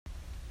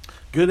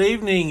Good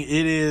evening.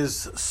 It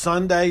is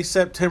Sunday,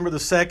 September the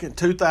 2nd,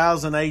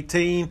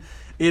 2018.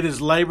 It is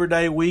Labor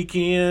Day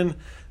weekend,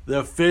 the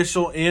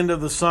official end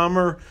of the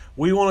summer.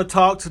 We want to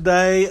talk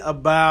today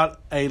about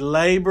a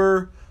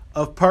labor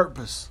of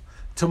purpose.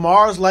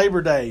 Tomorrow's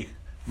Labor Day.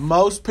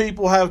 Most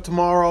people have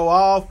tomorrow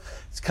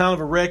off. It's kind of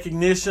a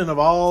recognition of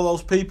all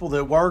those people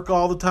that work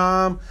all the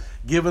time,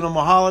 giving them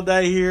a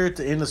holiday here at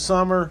the end of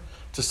summer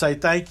to say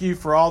thank you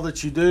for all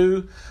that you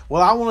do.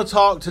 Well, I want to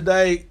talk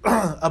today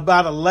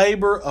about a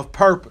labor of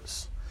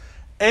purpose.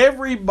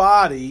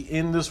 Everybody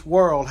in this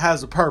world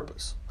has a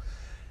purpose.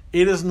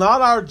 It is not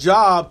our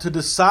job to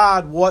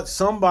decide what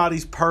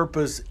somebody's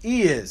purpose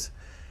is.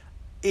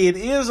 It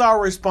is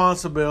our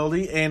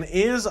responsibility and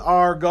is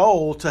our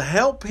goal to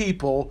help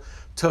people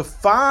to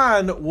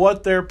find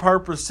what their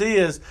purpose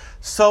is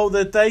so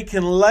that they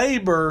can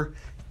labor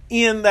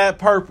in that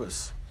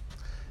purpose.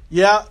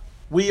 Yeah,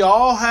 we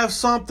all have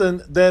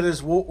something that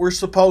is what we're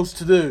supposed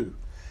to do.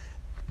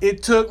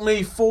 It took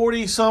me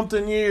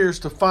 40-something years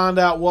to find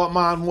out what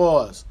mine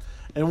was.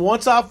 And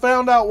once I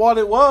found out what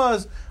it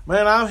was,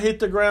 man, I hit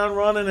the ground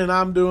running and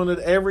I'm doing it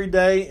every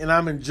day and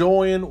I'm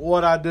enjoying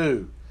what I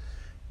do.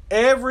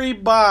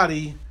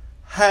 Everybody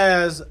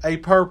has a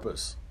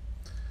purpose.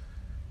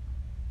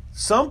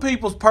 Some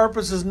people's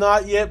purpose has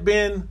not yet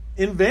been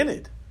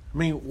invented. I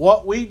mean,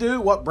 what we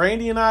do, what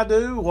Brandy and I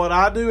do, what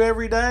I do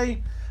every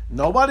day,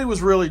 nobody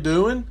was really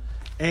doing,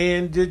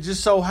 and it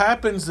just so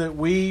happens that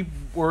we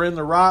were in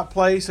the right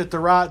place at the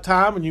right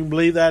time, and you can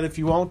believe that if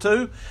you want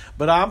to.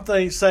 But I'm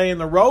saying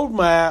the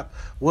roadmap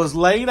was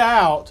laid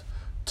out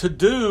to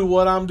do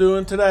what I'm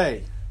doing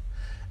today.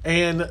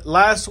 And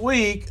last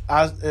week,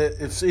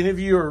 if any of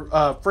you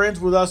are friends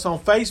with us on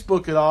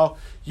Facebook at all,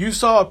 you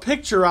saw a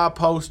picture I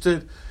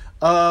posted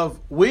of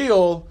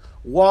Will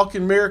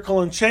walking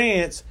Miracle and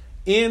Chance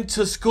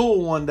into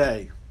school one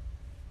day.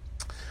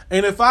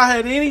 And if I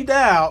had any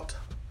doubt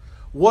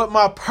what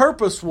my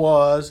purpose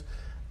was,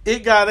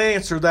 it got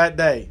answered that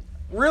day.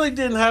 Really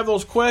didn't have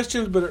those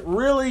questions, but it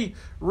really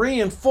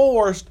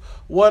reinforced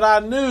what I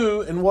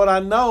knew and what I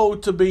know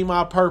to be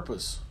my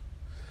purpose.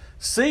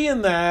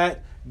 Seeing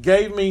that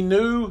gave me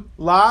new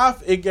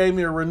life. It gave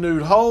me a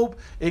renewed hope.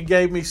 It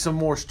gave me some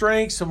more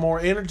strength, some more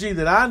energy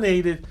that I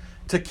needed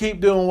to keep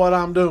doing what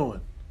I'm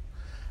doing.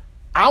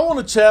 I want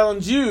to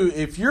challenge you.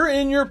 If you're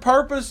in your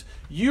purpose,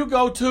 you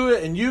go to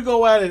it and you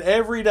go at it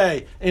every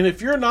day. And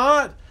if you're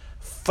not,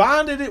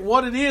 find it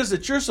what it is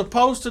that you're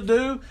supposed to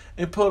do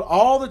and put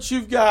all that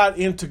you've got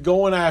into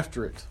going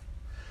after it.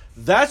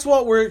 That's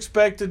what we're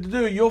expected to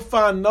do. You'll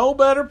find no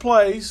better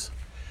place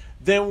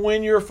than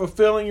when you're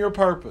fulfilling your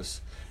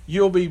purpose.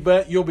 You'll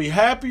be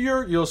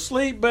happier. You'll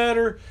sleep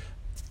better.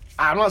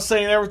 I'm not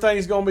saying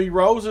everything's going to be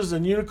roses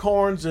and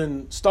unicorns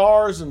and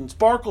stars and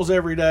sparkles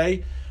every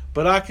day.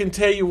 But I can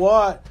tell you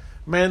what,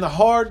 man, the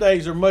hard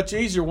days are much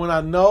easier when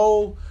I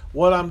know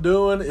what I'm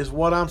doing is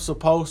what I'm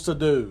supposed to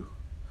do.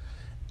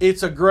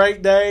 It's a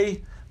great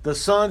day. The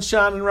sun's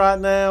shining right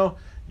now.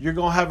 You're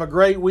going to have a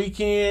great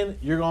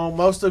weekend.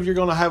 Most of you are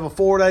going to have a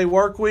 4-day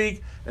work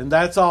week, and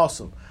that's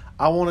awesome.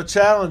 I want to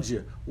challenge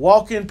you.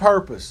 Walk in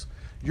purpose.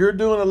 You're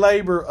doing a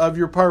labor of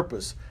your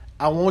purpose.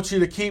 I want you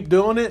to keep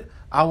doing it.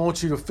 I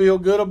want you to feel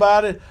good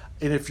about it.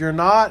 And if you're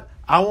not,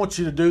 I want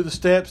you to do the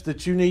steps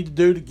that you need to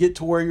do to get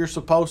to where you're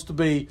supposed to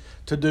be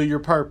to do your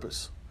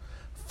purpose.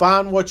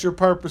 Find what your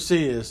purpose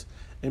is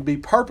and be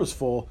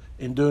purposeful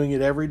in doing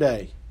it every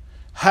day.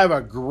 Have a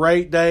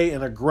great day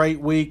and a great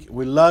week.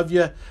 We love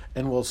you,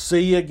 and we'll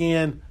see you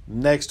again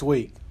next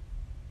week.